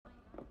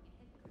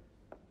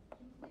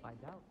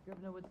Well,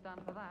 Governor would stand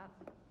for that.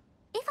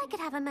 If I could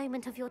have a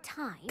moment of your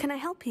time... Can I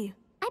help you?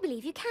 I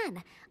believe you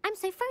can. I'm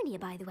Sophronia,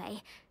 by the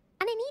way.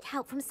 And I need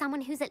help from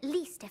someone who's at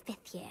least a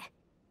 5th year.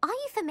 Are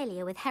you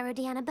familiar with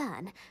Herodiana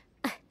Byrne?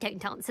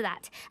 Don't answer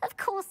that. Of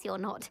course you're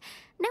not.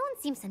 No one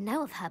seems to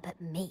know of her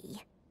but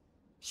me.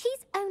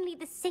 She's only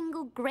the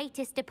single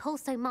greatest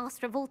Depulso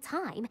master of all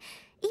time.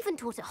 Even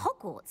taught at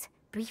Hogwarts,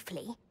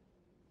 briefly.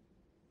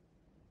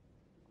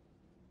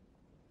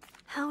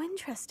 How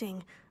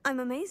interesting. I'm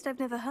amazed I've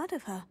never heard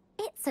of her.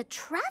 It's a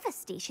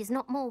travesty she's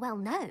not more well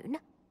known.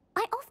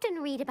 I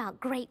often read about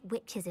great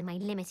witches in my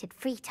limited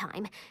free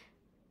time.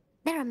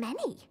 There are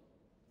many.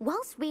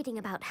 Whilst reading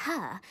about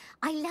her,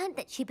 I learned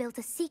that she built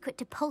a secret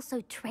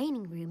Depulso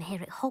training room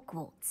here at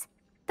Hogwarts.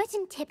 But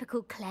in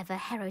typical clever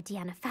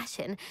Herodiana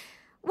fashion,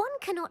 one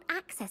cannot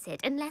access it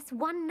unless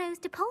one knows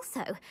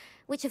Depulso,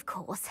 which of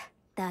course,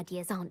 3rd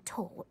years aren't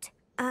taught.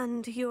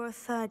 And you're a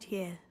 3rd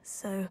year,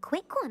 so...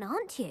 Quick one,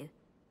 aren't you?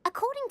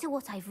 According to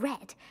what I've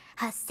read,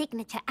 her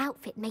signature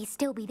outfit may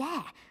still be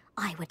there.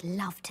 I would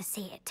love to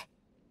see it.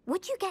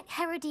 Would you get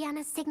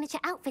Herodiana's signature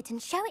outfit and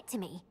show it to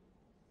me?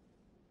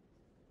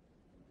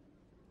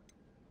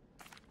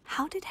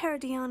 How did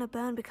Herodiana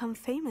Byrne become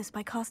famous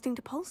by casting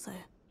Depulso?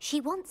 She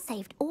once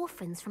saved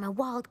orphans from a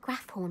wild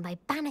Graphorn by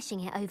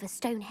banishing it over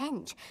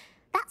Stonehenge.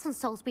 That's on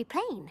Salisbury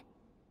Plain.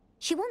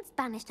 She once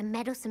banished a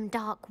meddlesome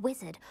dark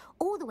wizard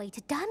all the way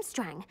to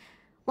Durmstrang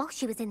while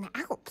she was in the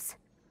Alps.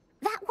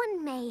 That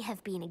one may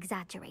have been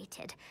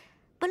exaggerated,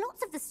 but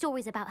lots of the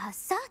stories about her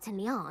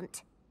certainly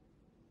aren't.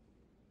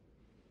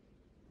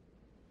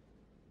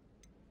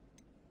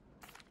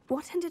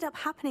 What ended up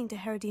happening to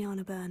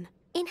Herodiana Byrne?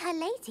 In her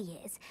later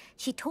years,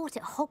 she taught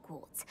at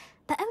Hogwarts,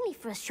 but only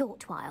for a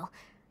short while.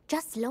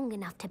 Just long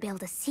enough to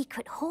build a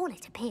secret hall,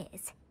 it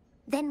appears.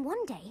 Then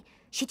one day,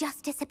 she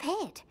just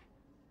disappeared.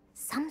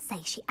 Some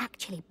say she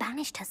actually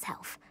banished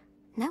herself.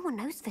 No one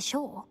knows for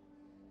sure.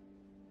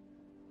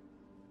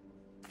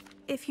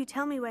 If you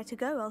tell me where to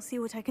go, I'll see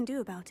what I can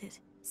do about it.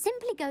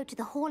 Simply go to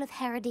the Hall of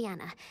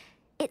Herodiana.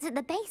 It's at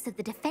the base of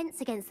the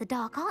Defense Against the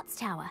Dark Arts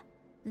Tower.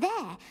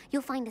 There,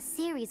 you'll find a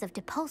series of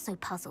Depulso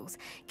puzzles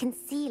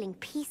concealing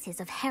pieces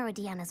of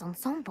Herodiana's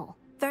ensemble.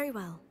 Very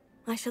well.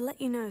 I shall let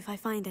you know if I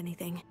find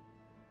anything.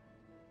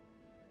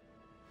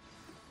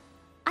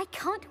 I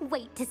can't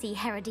wait to see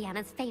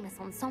Herodiana's famous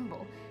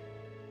ensemble.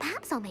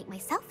 Perhaps I'll make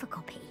myself a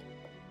copy.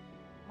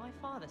 My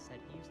father said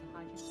he used to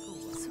hide his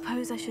schoolwork.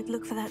 Suppose I should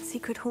look for that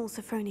secret hall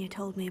Sophronia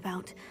told me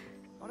about.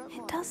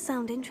 It does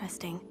sound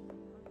interesting.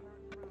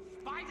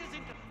 Spiders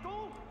into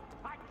school?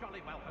 I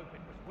jolly well hope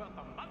it was worth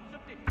a month's of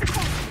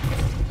discipline.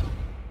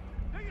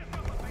 Do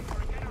yourself a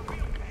favor and get a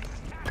real pen.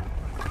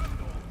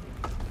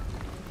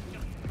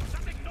 Just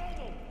something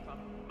normal, for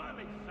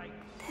mermaid's sake.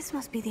 This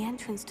must be the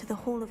entrance to the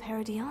Hall of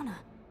Herodiana.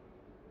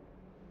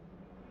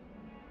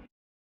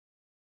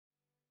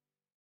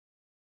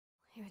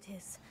 Here it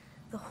is.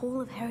 The Hall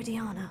of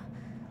Herodiana.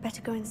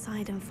 Better go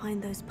inside and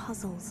find those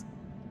puzzles.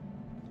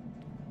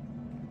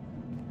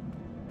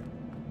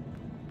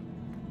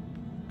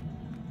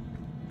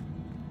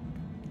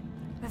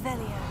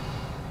 Revelio.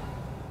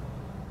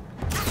 I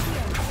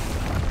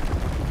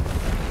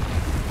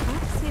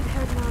have to see if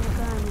Herodiana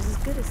Byrne was as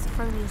good as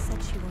Sophronia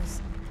said she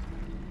was.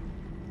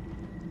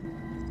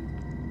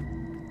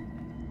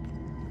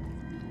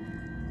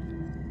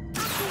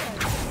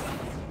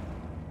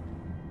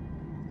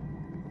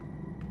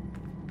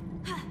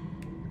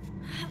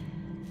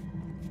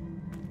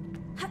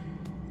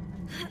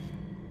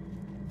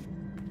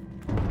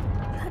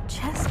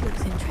 Chest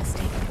looks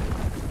interesting.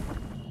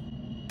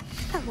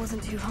 That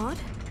wasn't too hard.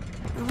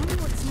 I wonder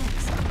what's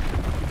next.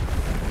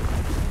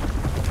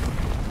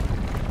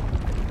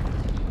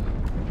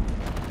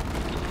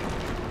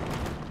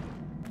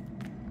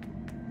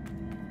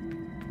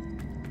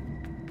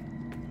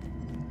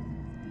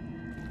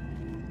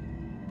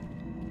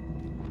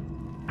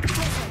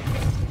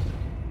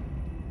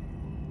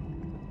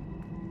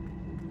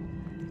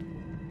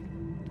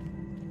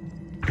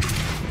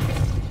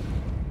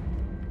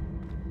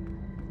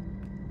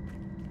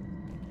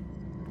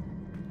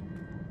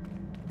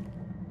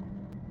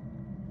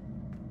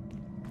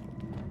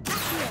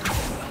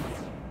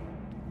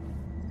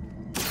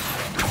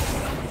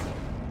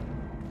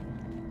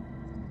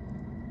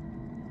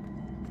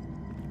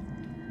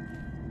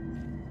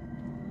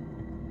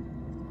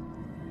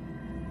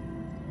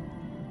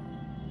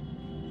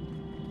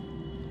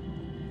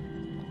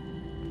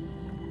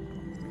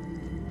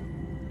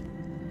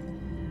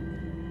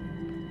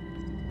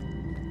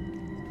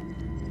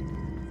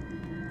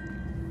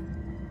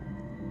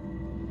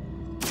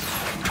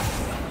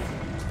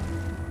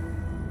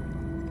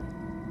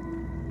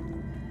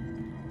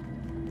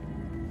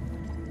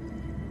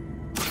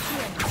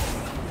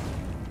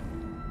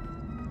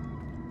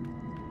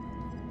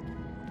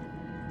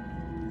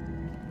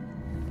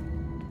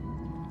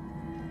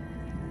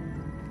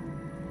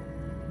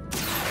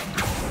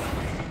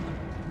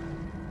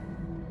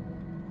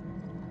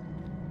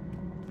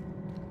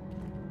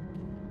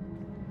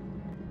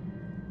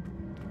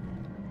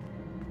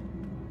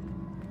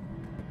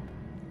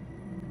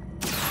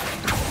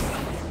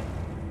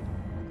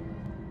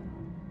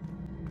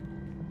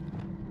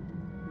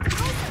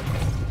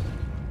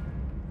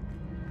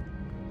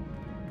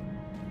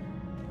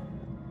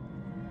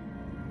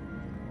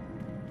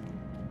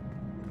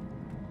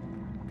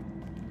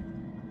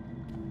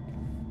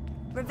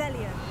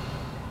 Revelio.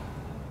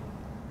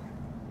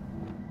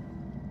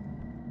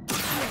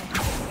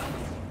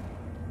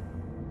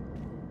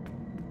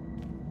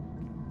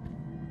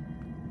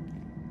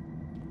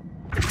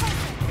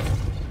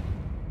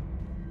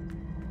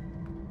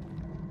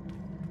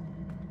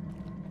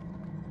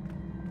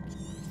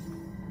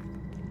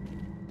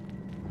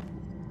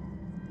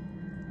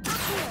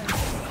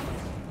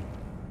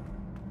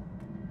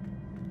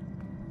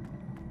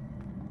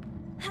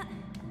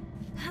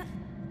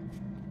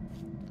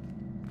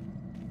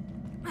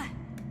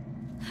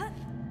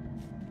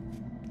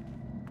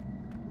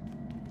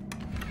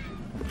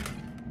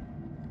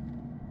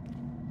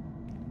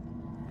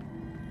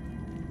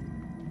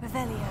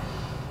 Revelio.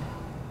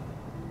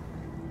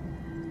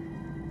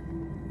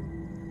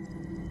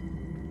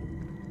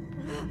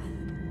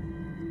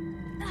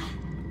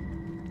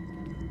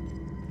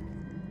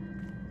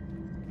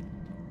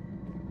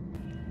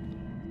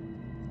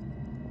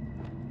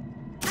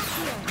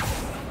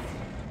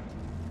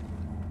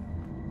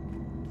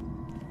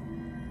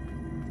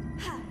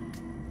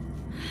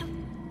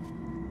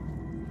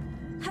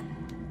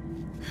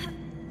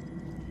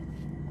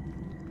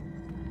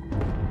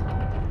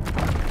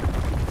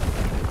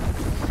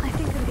 I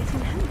think I'm getting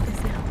the hang of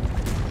this now.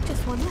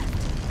 Just one left.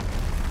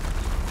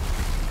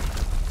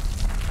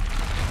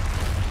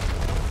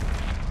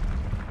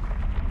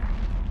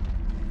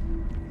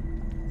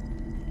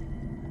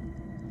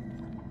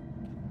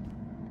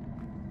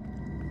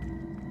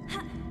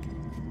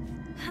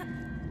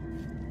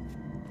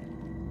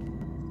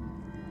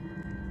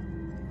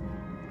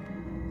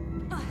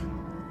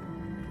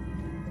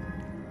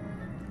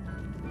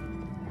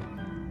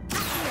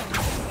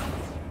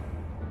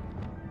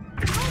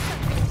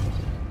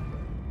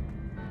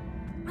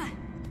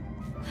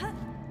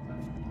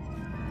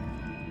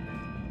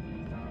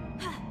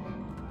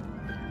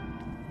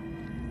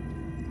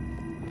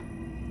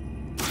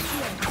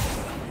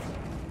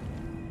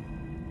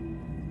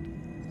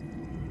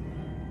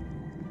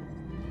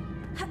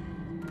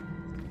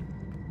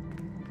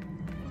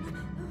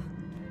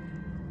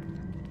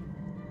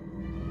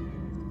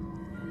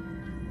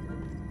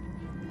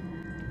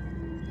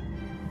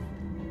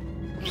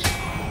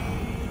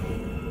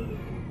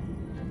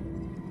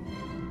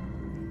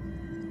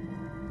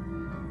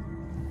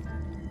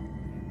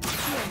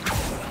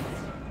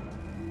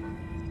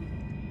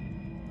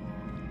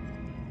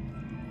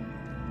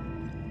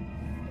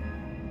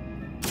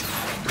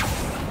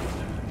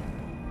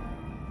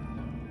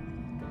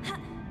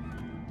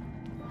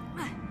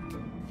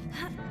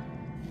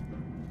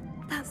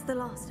 That's the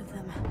last of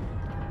them.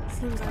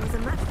 Seems I was a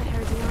match for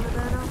Herodiana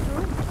then after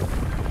all.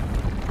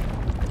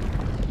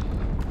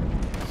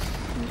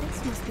 And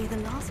this must be the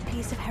last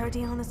piece of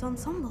Herodiana's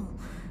ensemble.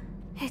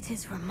 It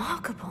is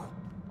remarkable.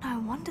 No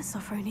wonder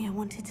Sophronia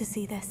wanted to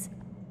see this.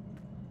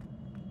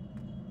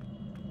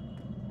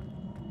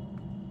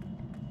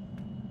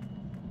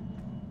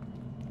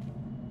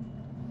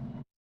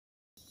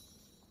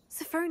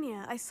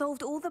 Sophronia, I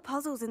solved all the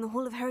puzzles in the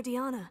Hall of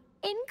Herodiana.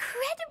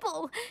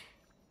 Incredible!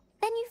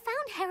 Then you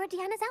found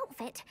Herodiana's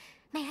outfit.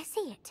 May I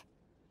see it?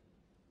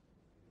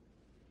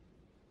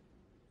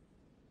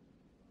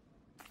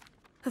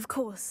 Of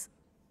course.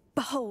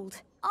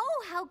 Behold.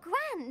 Oh, how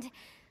grand!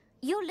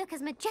 You'll look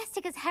as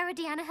majestic as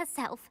Herodiana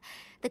herself,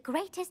 the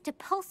greatest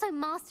Depulso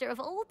master of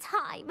all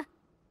time.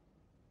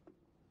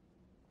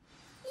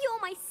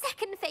 You're my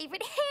second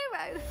favorite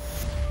hero!